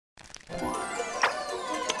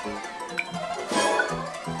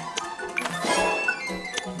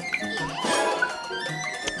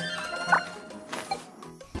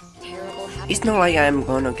it's not like I'm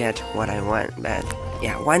gonna get what I want, but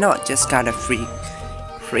yeah, why not? Just got a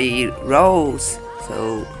free rolls,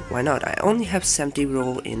 so why not? I only have 70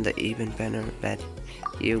 roll in the event banner, but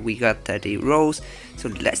here we got 30 rolls, so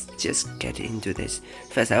let's just get into this.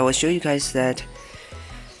 First, I will show you guys that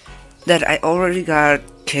I already got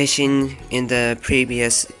Genshin in the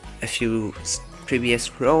previous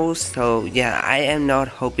rolls, so yeah, I am not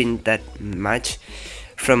hoping that much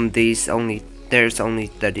from these. There's only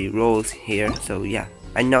 30 rolls here, so yeah,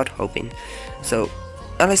 I'm not hoping. So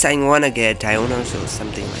unless I wanna get Dionos or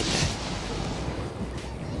something like that.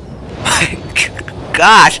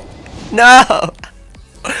 God, no.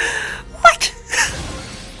 What?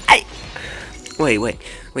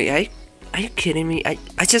 Are you kidding me? I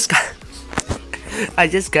just got I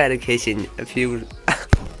just got a Genshin a few.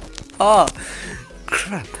 Oh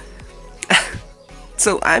crap.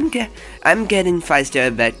 So I'm getting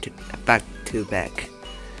 5-star back to back.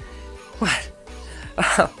 What?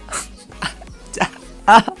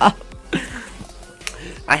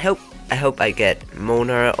 I hope I get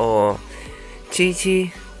Mona or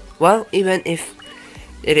Chi. Well, even if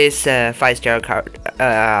it is a 5-star card,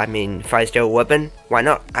 5-star weapon, why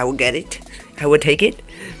not? I will get it. I will take it.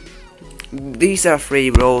 These are free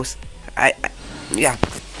rolls. Yeah.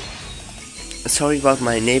 Sorry about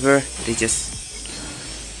my neighbor. They just.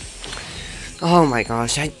 Oh my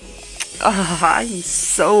gosh! I'm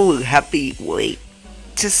so happy. Wait,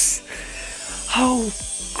 just. Oh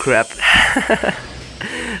crap.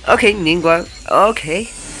 Okay, Ningguang. Okay.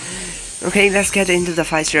 Okay, let's get into the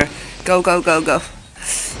 5-star. Go.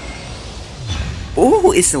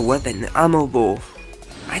 Oh, it's a weapon, ammo ball.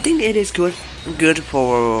 I think it is good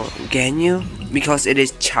for Ganyu because it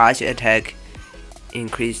is charge attack,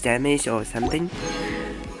 increased damage or something.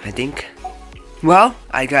 I think. Well,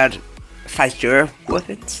 I got 5-star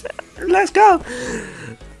weapons. Let's go.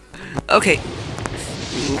 Okay.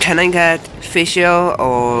 Can I get facial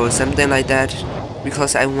or something like that?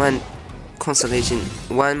 Because I want consolation.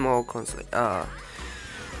 One more consolation.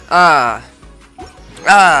 I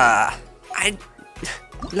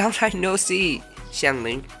long time no see,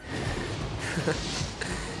 Xiangling.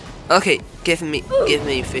 Okay, give me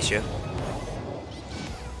Fisher.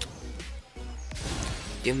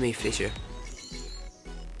 Give me Fisher.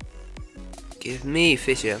 Give me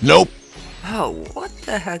Fisher. Nope. Oh, what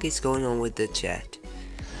the heck is going on with the chat?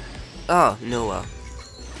 Oh, no,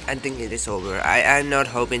 I think it is over. I'm not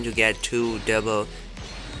hoping to get 2 double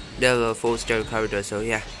 4-star characters, so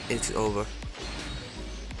yeah, it's over.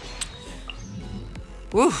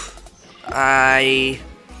 Woo! I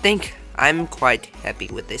think I'm quite happy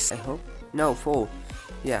with this. I hope. No, 4.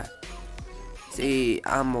 Yeah. See,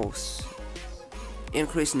 almost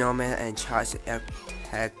increase normal and charge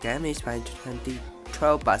attack damage by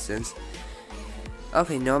 12%.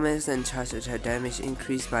 Okay, normal and charge attack damage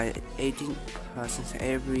increased by 18%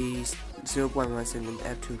 every 0.1 second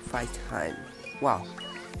up to 5 times. Wow,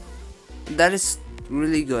 that is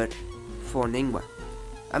really good for Ningguang.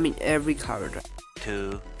 I mean, every character.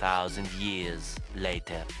 2,000 years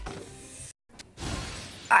later.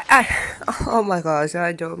 Oh my gosh,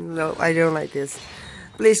 I don't know. I don't like this.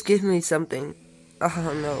 Please give me something.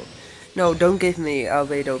 Oh no. No, don't give me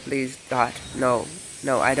Albedo, please, God. No,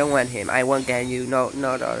 I don't want him. I want Ganyu. No,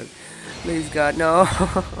 darling. Please, God, no.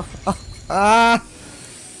 Ah,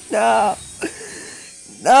 no.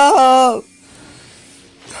 No.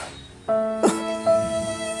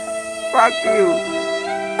 Fuck you.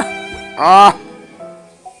 Ah.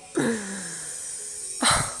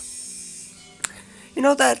 You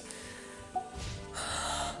know that.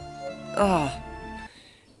 Oh,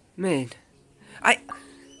 man.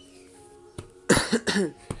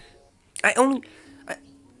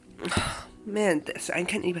 Man, I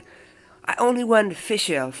can't even. I only want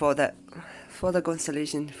Fisher for the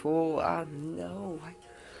constellation. No,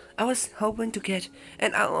 I was hoping to get,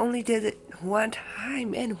 and I only did it one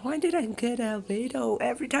time. And why did I get Albedo?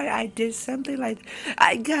 Every time I did something like that,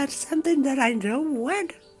 I got something that I don't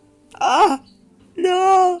want. Oh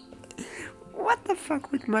no! What the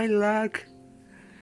fuck with my luck?